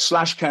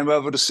Slash came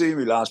over to see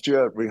me last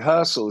year at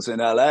rehearsals in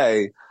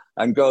LA,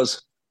 and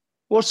goes,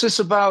 "What's this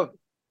about?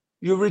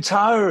 You're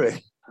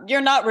retiring."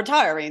 You're not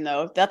retiring,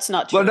 though. That's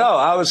not true. Well, no,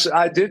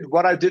 I did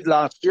what I did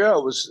last year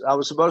was I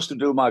was supposed to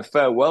do my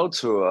farewell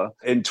tour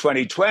in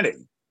 2020,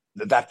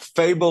 that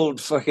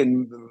fabled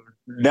fucking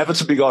never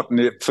to be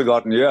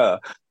forgotten year.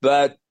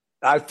 But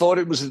I thought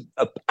it was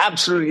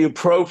absolutely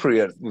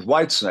appropriate with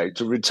Whitesnake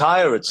to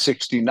retire at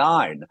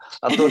 69.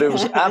 I thought it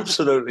was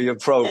absolutely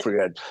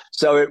appropriate.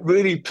 So it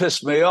really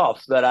pissed me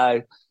off that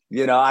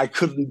I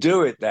couldn't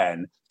do it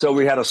then. So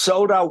we had a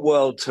sold-out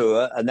world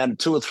tour, and then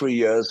 2 or 3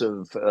 years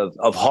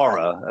of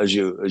horror, as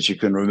you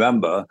can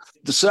remember.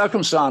 The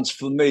circumstance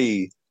for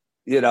me,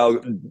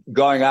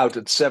 going out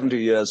at 70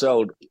 years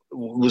old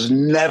was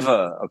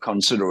never a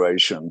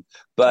consideration,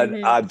 but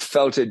I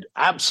felt it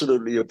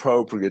absolutely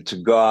appropriate to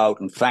go out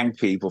and thank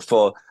people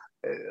for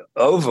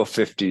over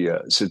 50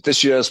 years.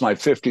 This year is my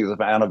 50th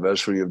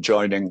anniversary of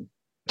joining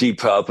Deep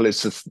Purple.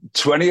 It's the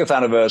 20th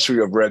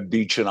anniversary of Reb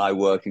Beach and I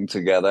working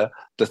together,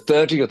 the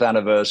 30th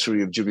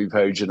anniversary of Jimmy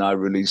Page and I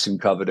releasing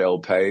Coverdale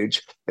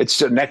Page.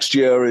 It's next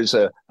year is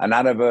an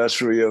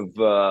anniversary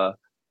of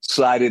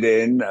Slide It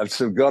In.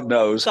 So God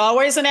knows. It's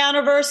always an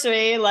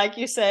anniversary, like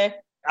you say.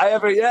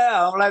 I'm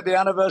like the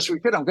anniversary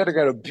kid. I'm going to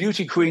get a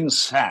beauty queen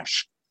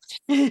sash.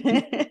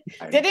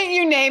 Didn't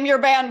you name your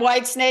band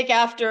Whitesnake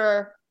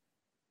after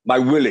my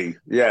Willie?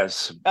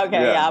 Yes.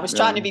 Okay, yeah. I was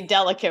trying to be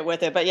delicate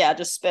with it, but yeah,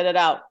 just spit it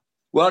out.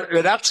 Well,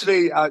 it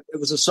actually, it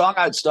was a song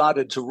I'd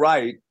started to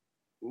write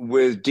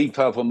with Deep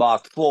Purple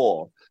Mark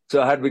IV.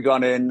 So had we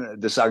gone in,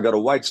 I got a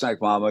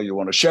Whitesnake Mama, you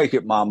want to shake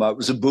it, Mama. It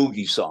was a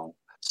boogie song.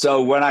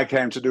 So when I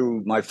came to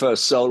do my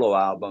first solo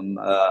album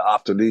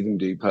after leaving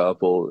Deep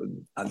Purple,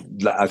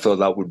 I thought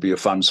that would be a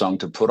fun song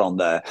to put on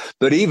there.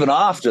 But even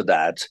after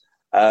that,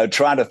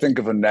 trying to think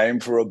of a name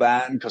for a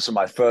band, because of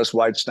my first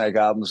Whitesnake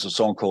album was a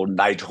song called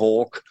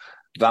Nighthawk,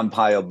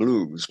 Vampire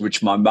Blues,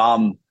 which my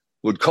mom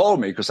would call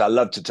me because I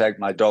loved to take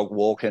my dog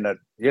walking at,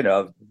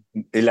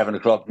 11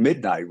 o'clock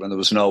midnight when there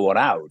was no one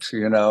out,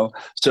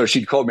 So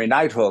she'd call me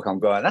Nighthawk. I'm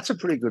going, that's a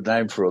pretty good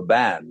name for a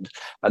band.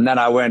 And then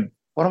I went,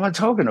 what am I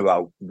talking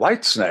about?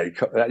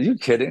 Whitesnake? Are you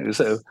kidding?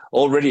 So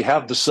already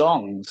have the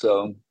song.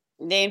 So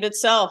named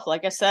itself,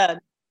 like I said.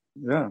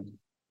 Yeah.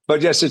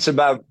 But yes, it's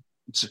about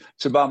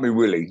me,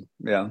 Willie.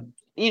 Yeah.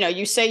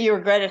 You say you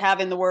regretted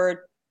having the word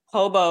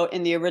hobo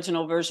in the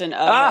original version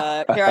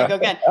of Here I Go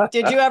Again.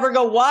 Did you ever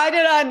go, why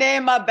did I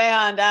name my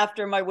band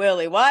after my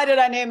Willie? Why did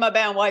I name my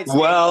band Whitesnake?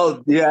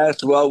 Well,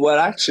 yes. Well,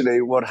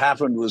 actually, what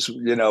happened was,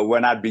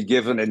 when I'd be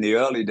given in the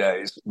early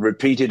days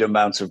repeated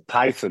amounts of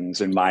pythons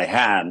in my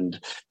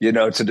hand,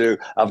 to do.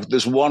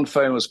 There's one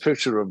famous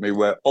picture of me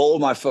where all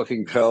my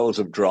fucking curls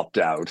have dropped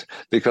out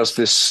because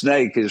this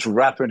snake is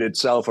wrapping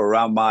itself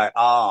around my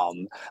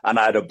arm, and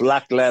I had a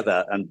black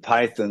leather and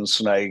python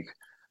snake.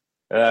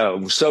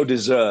 So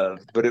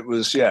deserved, but it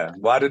was,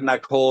 why didn't I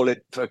call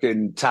it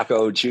fucking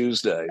Taco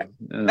Tuesday?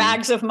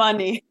 Bags of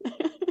money.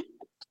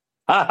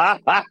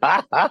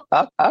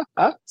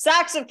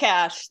 Sacks of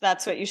cash.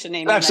 That's what you should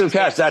name it. Sacks of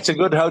cash. That's a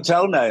good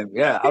hotel name.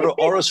 Yeah.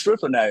 Or a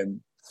stripper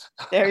name.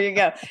 There you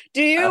go.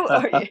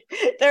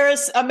 There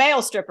is a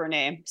male stripper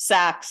name,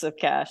 Sacks of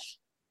Cash.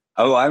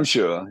 Oh, I'm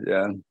sure.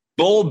 Yeah.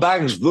 Ball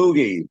bags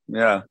boogie.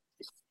 Yeah.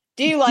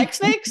 Do you like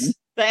snakes?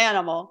 The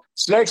animal.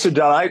 Snakes are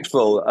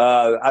delightful.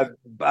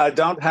 I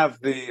don't have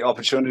the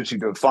opportunity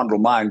to fondle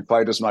mine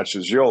quite as much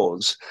as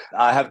yours.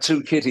 I have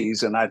 2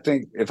 kitties, and I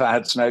think if I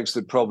had snakes,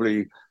 they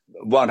probably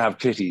won't have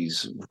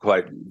kitties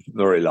quite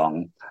very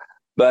long.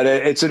 But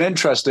it's an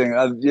interesting,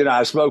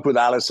 I spoke with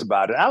Alice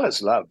about it.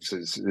 Alice loves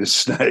his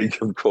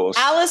snake, of course.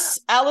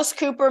 Alice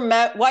Cooper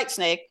met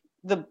Whitesnake,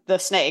 the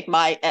snake,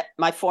 my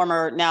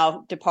former,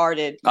 now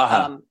departed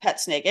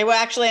pet snake. It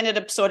actually ended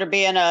up sort of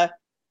being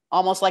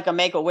almost like a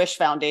Make-A-Wish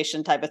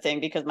Foundation type of thing,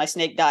 because my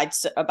snake died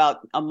about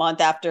a month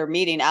after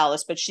meeting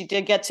Alice, but she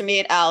did get to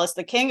meet Alice,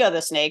 the king of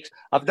the snakes.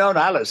 I've known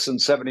Alice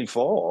since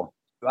 1974.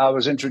 I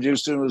was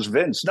introduced to him as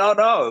Vince. No,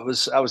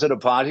 I was at a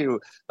party,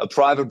 a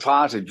private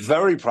party,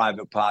 very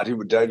private party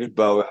with David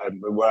Bowie,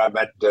 where I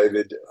met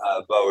David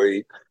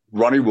Bowie.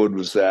 Ronnie Wood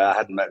was there. I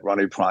hadn't met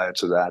Ronnie prior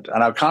to that.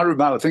 And I can't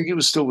remember. I think he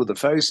was still with the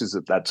Faces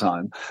at that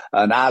time,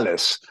 and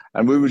Alice.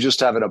 And we were just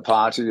having a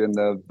party in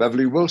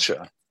Beverly,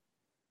 Wiltshire.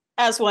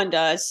 As one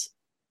does.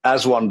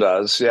 As one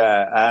does,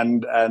 yeah.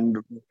 And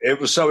it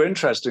was so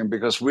interesting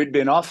because we'd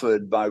been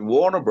offered by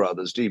Warner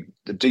Brothers, Deep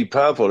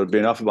Purple had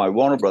been offered by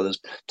Warner Brothers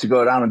to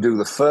go down and do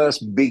the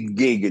first big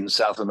gig in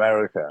South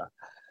America.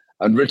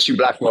 And Richie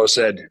Blackmore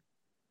said,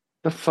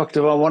 the fuck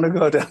do I want to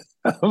go down?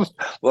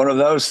 One of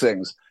those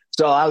things.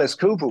 So Alice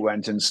Cooper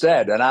went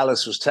instead, and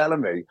Alice was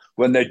telling me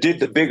when they did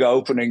the big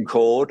opening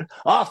chord,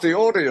 half the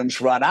audience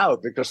ran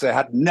out because they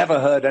had never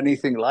heard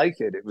anything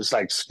like it. It was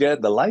like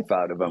scared the life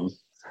out of them.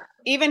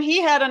 Even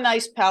he had a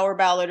nice power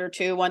ballad or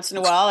two once in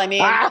a while. I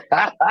mean,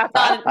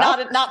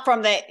 not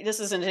from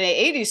this isn't an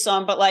 80s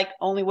song, but like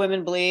Only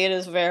Women Bleed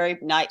is very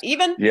nice.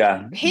 Even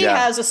he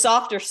has a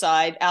softer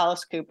side,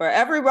 Alice Cooper.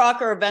 Every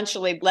rocker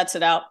eventually lets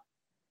it out.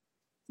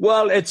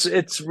 Well,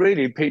 it's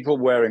really people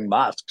wearing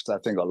masks, I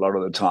think, a lot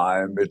of the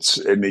time. It's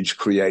image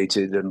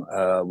created and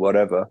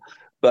whatever.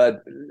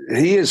 But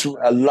he is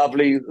a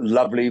lovely,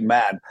 lovely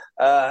man.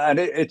 And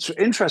it's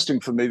interesting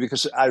for me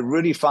because I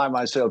really find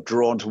myself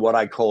drawn to what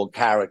I call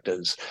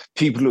characters,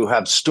 people who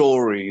have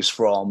stories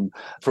from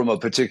a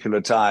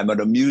particular time,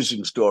 an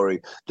amusing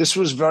story. This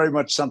was very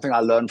much something I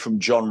learned from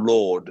John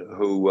Lord,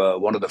 who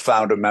one of the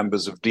founder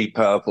members of Deep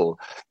Purple.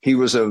 He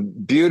was a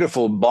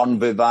beautiful bon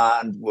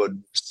vivant,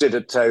 would sit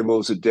at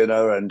tables at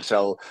dinner and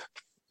tell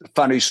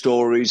funny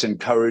stories,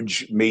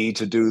 encourage me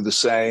to do the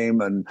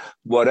same and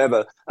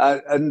whatever.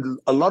 And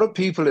a lot of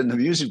people in the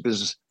music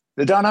business,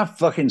 they don't have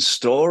fucking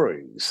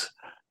stories.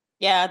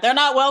 Yeah, they're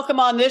not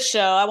welcome on this show.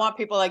 I want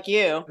people like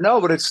you.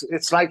 No, but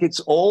it's like it's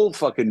all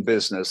fucking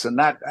business. And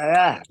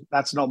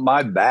that's not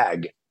my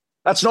bag.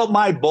 That's not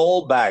my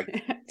ball bag.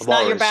 It's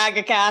not your bag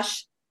of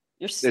cash.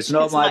 It's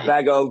not my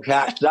bag of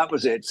cash. That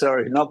was it.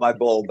 Sorry, not my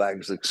ball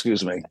bags.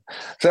 Excuse me.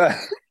 So...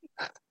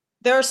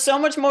 There's so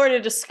much more to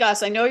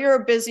discuss. I know you're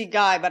a busy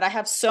guy, but I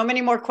have so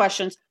many more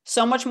questions,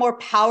 so much more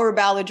power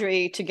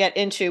balladry to get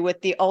into with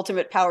the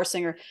ultimate power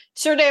singer,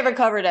 Sir David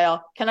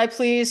Coverdale. Can I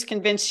please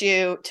convince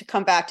you to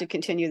come back to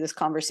continue this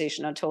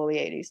conversation on Totally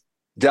 80s?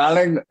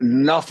 Darling,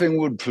 nothing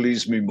would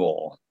please me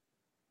more.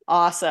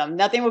 Awesome.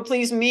 Nothing would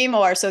please me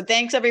more. So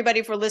thanks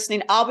everybody for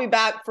listening. I'll be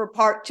back for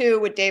part 2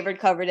 with David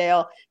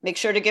Coverdale. Make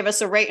sure to give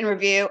us a rate and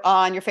review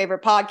on your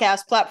favorite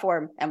podcast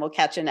platform, and we'll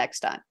catch you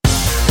next time.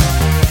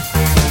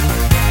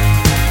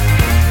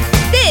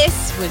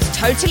 This was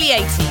Totally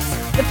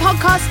 80s, the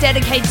podcast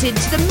dedicated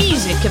to the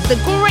music of the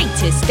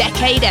greatest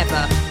decade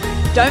ever.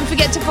 Don't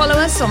forget to follow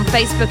us on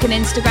Facebook and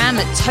Instagram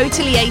at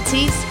Totally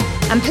 80s,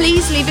 and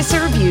please leave us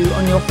a review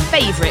on your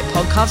favourite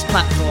podcast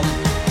platform.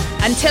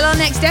 Until our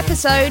next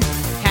episode,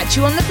 catch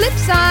you on the flip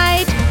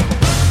side.